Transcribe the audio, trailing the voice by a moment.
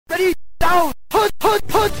down.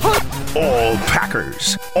 All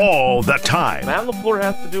Packers, all the time. Matt LaFleur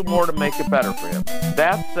has to do more to make it better for him.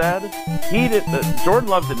 That said, Jordan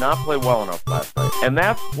Love did not play well enough last night. And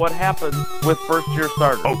that's what happens with first-year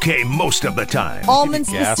starters. Okay, most of the time. Almonds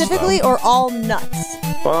specifically or all nuts?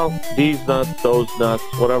 Well, these nuts, those nuts,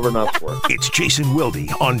 whatever nuts work. It's Jason Wilde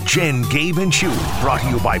on Jen, Gabe, and Chewy. Brought to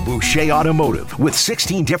you by Boucher Automotive. With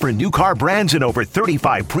 16 different new car brands and over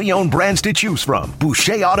 35 pre-owned brands to choose from.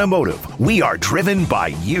 Boucher Automotive. We are driven by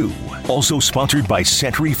you. Also sponsored by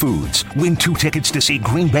Century Foods. Win 2 tickets to see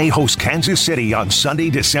Green Bay host Kansas City on Sunday,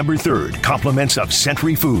 December 3rd. Compliments of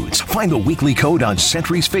Century Foods. Find the weekly code on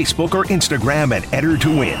Century's Facebook or Instagram and enter to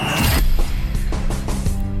win.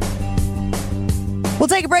 We'll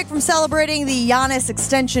take a break from celebrating the Giannis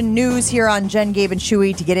extension news here on Jen, Gabe, and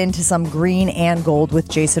Chewy to get into some green and gold with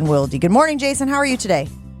Jason Wilde. Good morning, Jason. How are you today?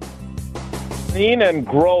 Green and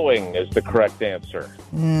growing is the correct answer.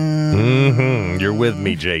 You're with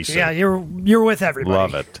me, Jason. Yeah, you're with everybody.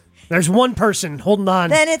 Love it. There's one person holding on.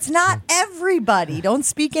 Then it's not everybody. Don't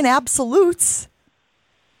speak in absolutes.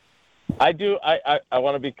 I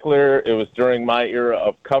want to be clear. It was during my era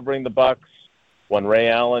of covering the Bucks when Ray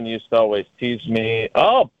Allen used to always tease me,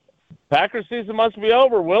 Packers season must be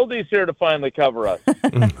over. Wilde's here to finally cover us.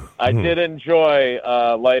 I did enjoy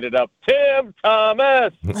Light It Up, Tim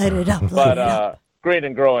Thomas. Light it up, green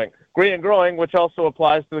and growing. Green and growing, which also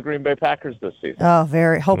applies to the Green Bay Packers this season. Oh,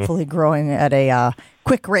 hopefully growing at a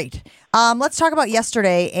quick rate. Let's talk about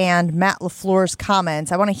yesterday and Matt LaFleur's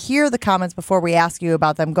comments. I want to hear the comments before we ask you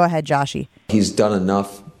about them. Go ahead, Joshy. He's done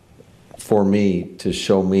enough for me to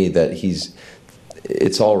show me that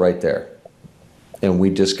it's all right there. And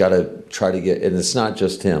we just got to try to get, and it's not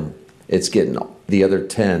just him, it's getting the other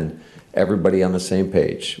 10, everybody on the same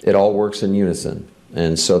page. It all works in unison.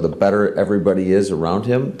 And so the better everybody is around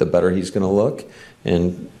him, the better he's going to look.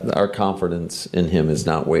 And our confidence in him is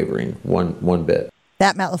not wavering one bit.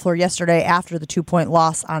 That Matt LaFleur yesterday after the 2-point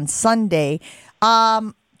loss on Sunday.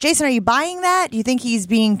 Jason, are you buying that? Do you think he's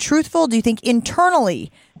being truthful? Do you think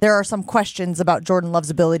internally there are some questions about Jordan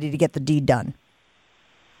Love's ability to get the deed done?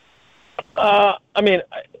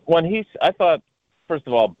 I thought, first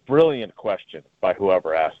of all, brilliant question by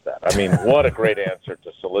whoever asked that. I mean, what a great answer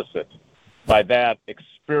to solicit by that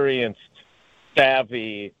experienced,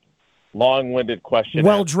 savvy, long-winded question.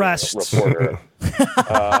 Well-dressed reporter.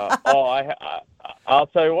 I'll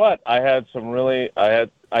tell you what, I had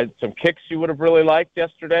some kicks you would have really liked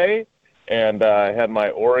yesterday. And I had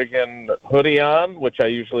my Oregon hoodie on, which I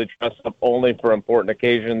usually dress up only for important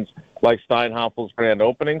occasions like Steinhoffel's grand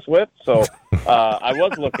openings with. So I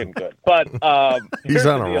was looking good. But he's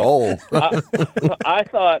on a roll. I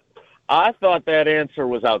thought that answer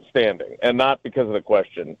was outstanding, and not because of the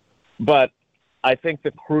question. But I think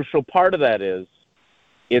the crucial part of that is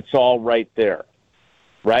it's all right there,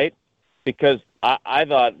 right? Because I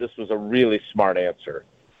thought this was a really smart answer,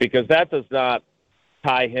 because that does not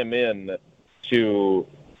tie him in to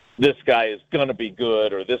this guy is going to be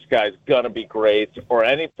good or this guy's going to be great or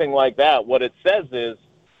anything like that. What it says is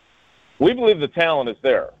we believe the talent is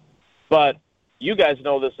there. But you guys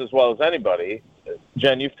know this as well as anybody.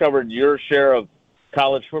 Jen, you've covered your share of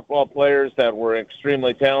college football players that were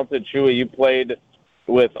extremely talented. Chewy, you played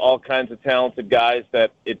with all kinds of talented guys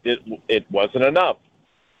that it wasn't enough.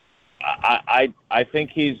 I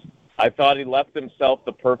thought he left himself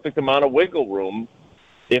the perfect amount of wiggle room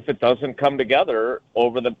if it doesn't come together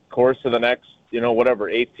over the course of the next,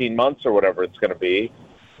 18 months or whatever it's going to be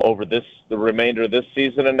over the remainder of this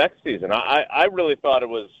season and next season. I really thought it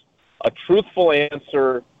was a truthful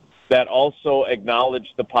answer that also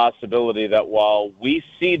acknowledged the possibility that while we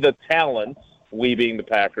see the talent, we being the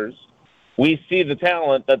Packers, we see the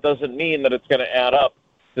talent, that doesn't mean that it's going to add up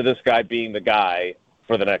to this guy being the guy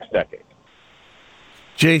for the next decade.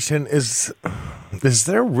 Jason, is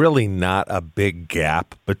there really not a big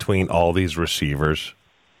gap between all these receivers?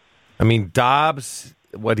 I mean, Dobbs,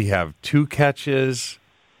 what do you have, 2 catches?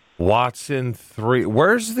 Watson, 3.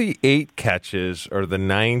 Where's the 8 catches or the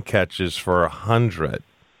 9 catches for 100?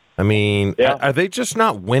 I mean, Are they just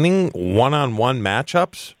not winning one-on-one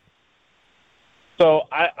matchups? So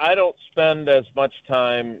I don't spend as much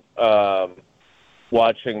time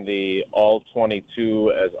watching the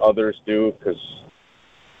all-22 as others do because,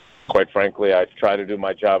 quite frankly, I try to do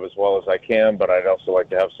my job as well as I can, but I'd also like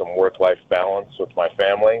to have some work-life balance with my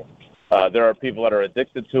family. There are people that are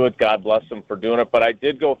addicted to it. God bless them for doing it. But I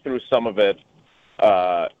did go through some of it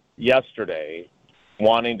yesterday,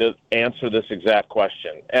 wanting to answer this exact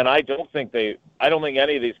question. And I don't think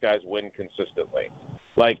any of these guys win consistently.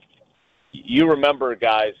 Like, you remember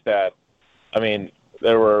guys that,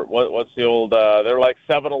 There were what's the old? They're like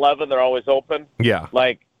 7-Eleven. They're always open. Yeah.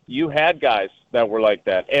 Like you had guys that were like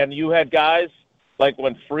that, and you had guys like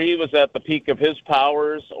when Free was at the peak of his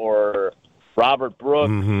powers, or Robert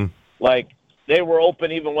Brooks. Mm-hmm. Like they were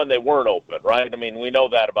open even when they weren't open, right? I mean, we know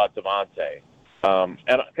that about Devontae.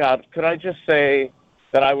 And God, could I just say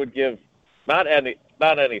that I would give not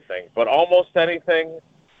anything, but almost anything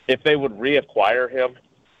if they would reacquire him.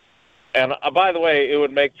 And by the way, it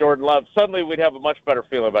would make Jordan Love, suddenly we'd have a much better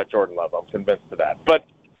feeling about Jordan Love. I'm convinced of that. But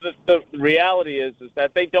the reality is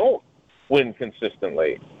that they don't win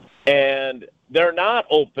consistently. And they're not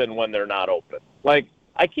open when they're not open. Like,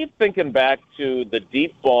 I keep thinking back to the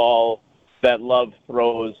deep ball that Love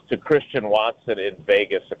throws to Christian Watson in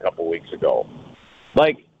Vegas a couple weeks ago.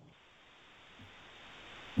 Like,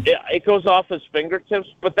 it goes off his fingertips,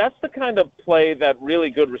 but that's the kind of play that really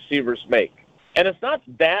good receivers make. And it's not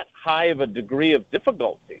that high of a degree of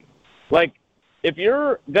difficulty. Like, if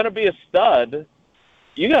you're going to be a stud,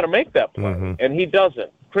 you got to make that play. Mm-hmm. And he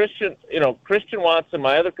doesn't. Christian Watson,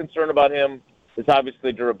 my other concern about him is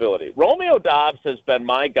obviously durability. Romeo Doubs has been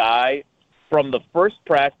my guy from the first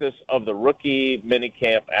practice of the rookie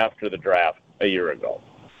minicamp after the draft a year ago.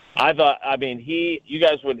 You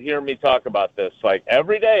guys would hear me talk about this. Like,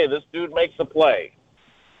 every day, this dude makes a play.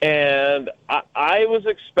 And I was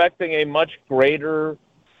expecting a much greater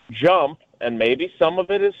jump, and maybe some of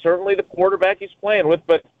it is certainly the quarterback he's playing with,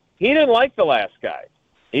 but he didn't like the last guy.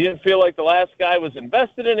 He didn't feel like the last guy was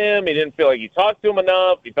invested in him. He didn't feel like he talked to him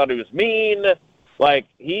enough. He thought he was mean. Like,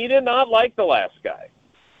 he did not like the last guy.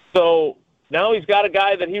 So now he's got a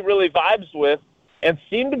guy that he really vibes with and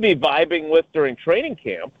seemed to be vibing with during training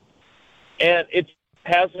camp, and it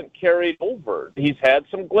hasn't carried over. He's had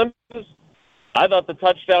some glimpses. I thought the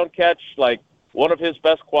touchdown catch, like, one of his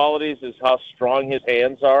best qualities is how strong his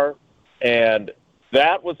hands are, and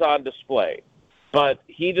that was on display. But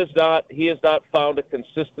he has not found a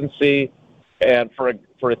consistency, and for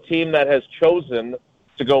a team that has chosen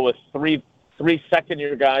to go with three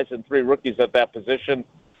second-year guys and 3 rookies at that position,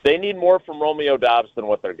 they need more from Romeo Doubs than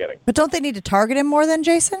what they're getting. But don't they need to target him more than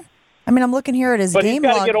Jason? I mean, I'm looking here at his game log. But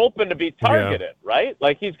he's got to get open to be targeted, right?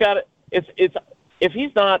 Like, he's got to – if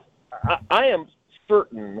he's not – I am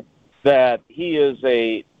certain that he is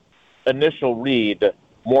a initial read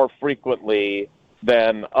more frequently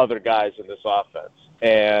than other guys in this offense.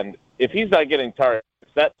 And if he's not getting targets,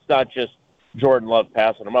 that's not just Jordan Love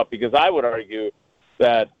passing him up, because I would argue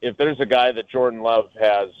that if there's a guy that Jordan Love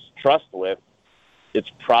has trust with, it's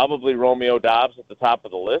probably Romeo Doubs at the top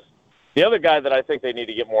of the list. The other guy that I think they need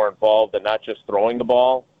to get more involved and not just throwing the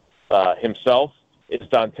ball himself is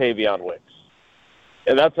Dontavion Wicks.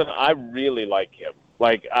 And I really like him.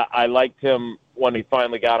 Like, I liked him when he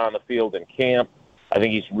finally got on the field in camp. I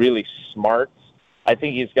think he's really smart. I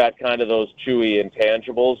think he's got kind of those Chewy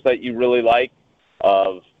intangibles that you really like,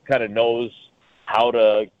 of kind of knows how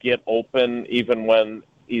to get open even when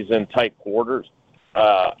he's in tight quarters.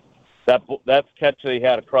 That catch that he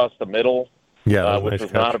had across the middle, which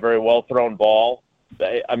was not a very well-thrown ball.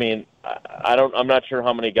 I mean, I'm not sure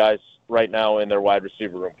how many guys right now in their wide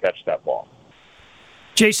receiver room catch that ball.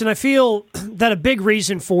 Jason, I feel that a big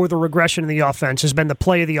reason for the regression in the offense has been the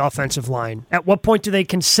play of the offensive line. At what point do they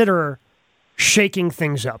consider shaking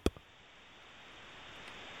things up?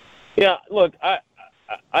 Yeah, look,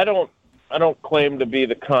 I don't claim to be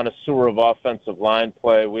the connoisseur of offensive line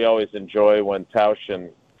play. We always enjoy when Tausch and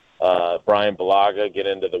Brian Balaga get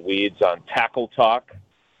into the weeds on tackle talk.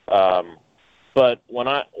 But when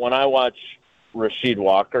I watch Rasheed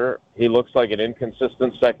Walker, he looks like an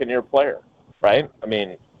inconsistent second-year player. Right? I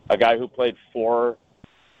mean, a guy who played 4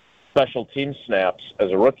 special team snaps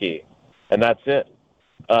as a rookie, and that's it.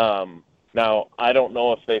 Now, I don't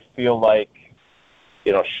know if they feel like,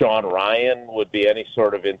 Sean Ryan would be any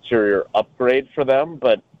sort of interior upgrade for them,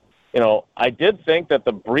 but, I did think that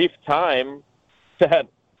the brief time that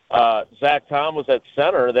Zach Tom was at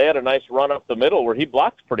center, they had a nice run up the middle where he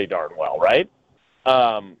blocked pretty darn well, right?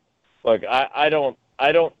 Look, I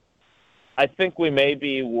think we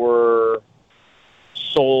maybe were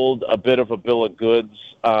sold a bit of a bill of goods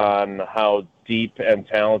on how deep and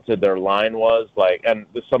talented their line was. And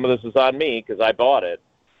some of this is on me because I bought it.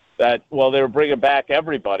 That, they were bringing back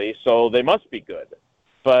everybody, so they must be good.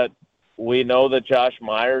 But we know that Josh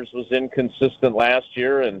Myers was inconsistent last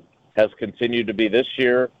year and has continued to be this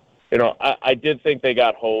year. I did think they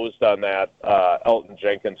got hosed on that Elton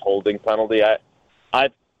Jenkins holding penalty.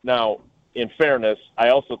 Now, in fairness, I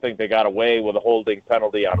also think they got away with a holding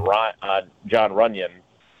penalty on John Runyon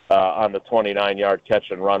on the 29-yard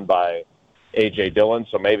catch and run by A.J. Dillon,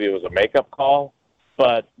 so maybe it was a makeup call.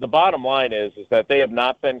 But the bottom line is that they have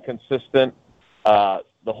not been consistent.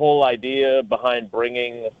 The whole idea behind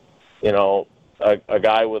bringing, a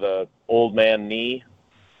guy with a old man knee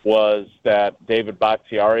was that David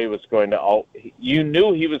Bakhtiari was going to, you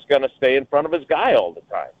knew he was going to stay in front of his guy all the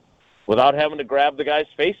time without having to grab the guy's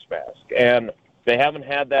face mask. And they haven't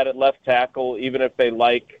had that at left tackle, even if they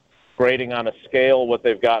like grading on a scale what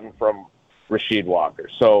they've gotten from Rasheed Walker.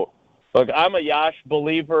 So, look, I'm a Yash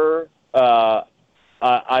believer. I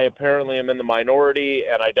apparently am in the minority,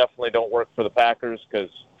 and I definitely don't work for the Packers because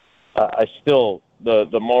I still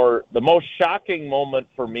the most shocking moment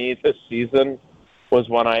for me this season was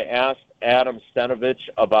when I asked Adam Stenovich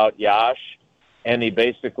about Yash, and he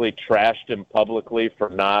basically trashed him publicly for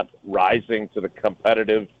not rising to the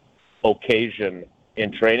competitive occasion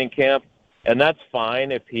in training camp. And that's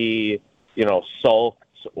fine if he, sulked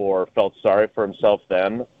or felt sorry for himself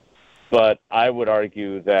then. But I would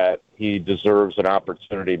argue that he deserves an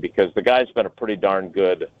opportunity because the guy's been a pretty darn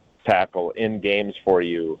good tackle in games for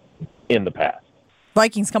you in the past.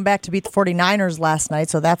 Vikings come back to beat the 49ers last night,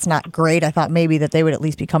 so that's not great. I thought maybe that they would at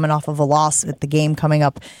least be coming off of a loss at the game coming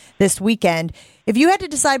up this weekend. If you had to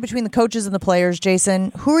decide between the coaches and the players,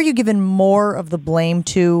 Jason, who are you giving more of the blame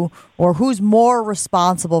to, or who's more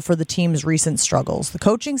responsible for the team's recent struggles? The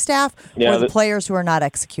coaching staff or the players who are not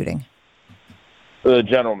executing? The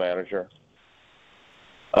general manager.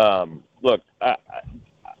 Look, I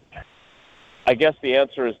guess the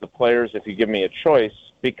answer is the players if you give me a choice,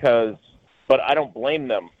 but I don't blame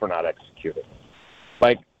them for not executing.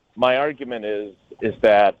 Like, my argument is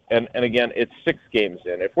that, and again, it's 6 games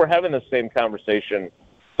in. If we're having the same conversation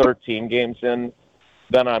 13 games in,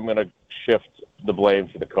 then I'm going to shift the blame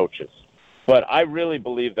to the coaches. But I really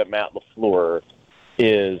believe that Matt LaFleur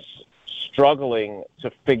is struggling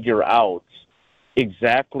to figure out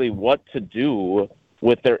exactly what to do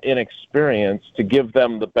with their inexperience to give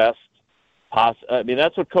them the best I mean,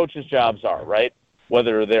 that's what coaches' jobs are, right?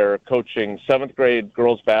 Whether they're coaching 7th grade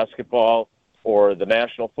girls basketball or the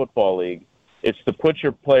National Football League, it's to put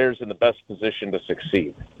your players in the best position to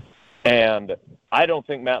succeed. And I don't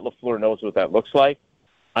think Matt LaFleur knows what that looks like.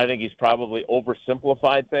 I think he's probably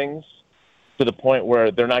oversimplified things to the point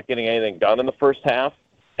where they're not getting anything done in the first half,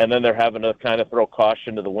 and then they're having to kind of throw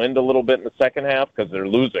caution to the wind a little bit in the second half because they're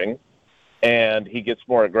losing. And he gets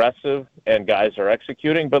more aggressive, and guys are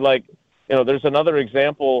executing. But, there's another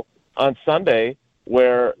example on Sunday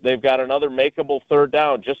where they've got another makeable third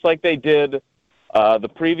down, just like they did the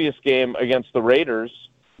previous game against the Raiders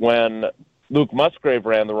when Luke Musgrave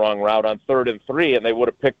ran the wrong route on 3rd and 3, and they would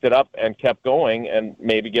have picked it up and kept going and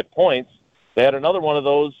maybe get points. They had another one of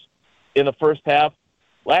those in the first half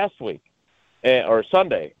last week or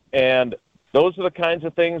Sunday. And those are the kinds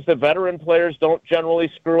of things that veteran players don't generally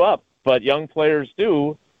screw up, but young players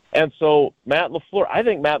do. And so Matt LaFleur, I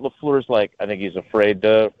think he's afraid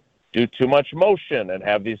to do too much motion and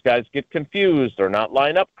have these guys get confused or not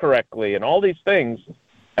line up correctly and all these things.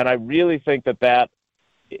 And I really think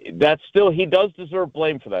that's still, he does deserve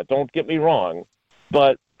blame for that. Don't get me wrong.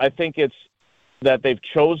 But I think it's that they've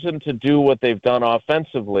chosen to do what they've done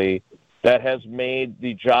offensively that has made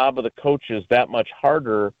the job of the coaches that much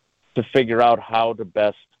harder to figure out how to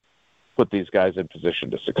best put these guys in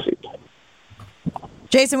position to succeed.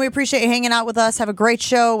 Jason, we appreciate you hanging out with us. Have a great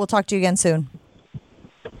show. We'll talk to you again soon.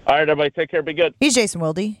 All right, everybody, take care. Be good. He's Jason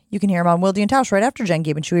Wilde. You can hear him on Wilde and Tausch right after Jen,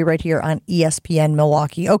 Gabe, and Chewy right here on ESPN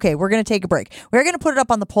Milwaukee. Okay, we're going to take a break. We're going to put it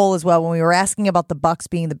up on the poll as well when we were asking about the Bucks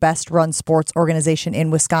being the best-run sports organization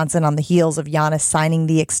in Wisconsin on the heels of Giannis signing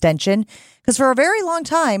the extension. Because for a very long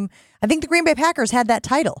time, I think the Green Bay Packers had that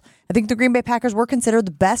title. I think the Green Bay Packers were considered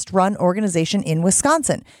the best-run organization in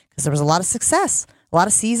Wisconsin because there was a lot of success, a lot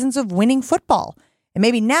of seasons of winning football. And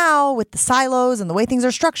maybe now, with the silos and the way things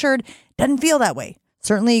are structured, it doesn't feel that way.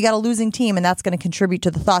 Certainly, you got a losing team, and that's going to contribute to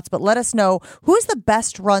the thoughts. But let us know, who is the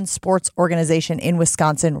best-run sports organization in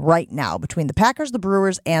Wisconsin right now between the Packers, the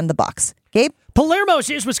Brewers, and the Bucks? Gabe? Palermo's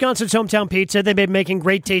is Wisconsin's hometown pizza. They've been making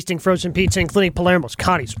great-tasting frozen pizza, including Palermo's,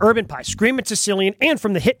 Connie's, Urban Pie, Screamin' Sicilian, and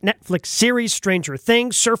from the hit Netflix series Stranger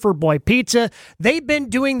Things, Surfer Boy Pizza. They've been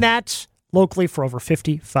doing that locally for over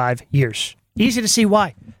 55 years. Easy to see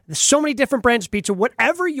why. There's so many different brands of pizza.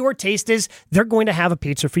 Whatever your taste is, they're going to have a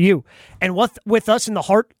pizza for you. And with us in the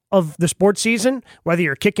heart of the sports season, whether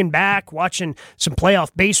you're kicking back, watching some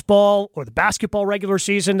playoff baseball or the basketball regular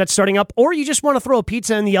season that's starting up, or you just want to throw a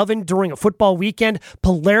pizza in the oven during a football weekend,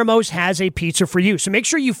 Palermo's has a pizza for you. So make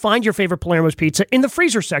sure you find your favorite Palermo's pizza in the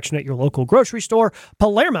freezer section at your local grocery store.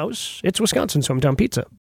 Palermo's, it's Wisconsin's hometown pizza.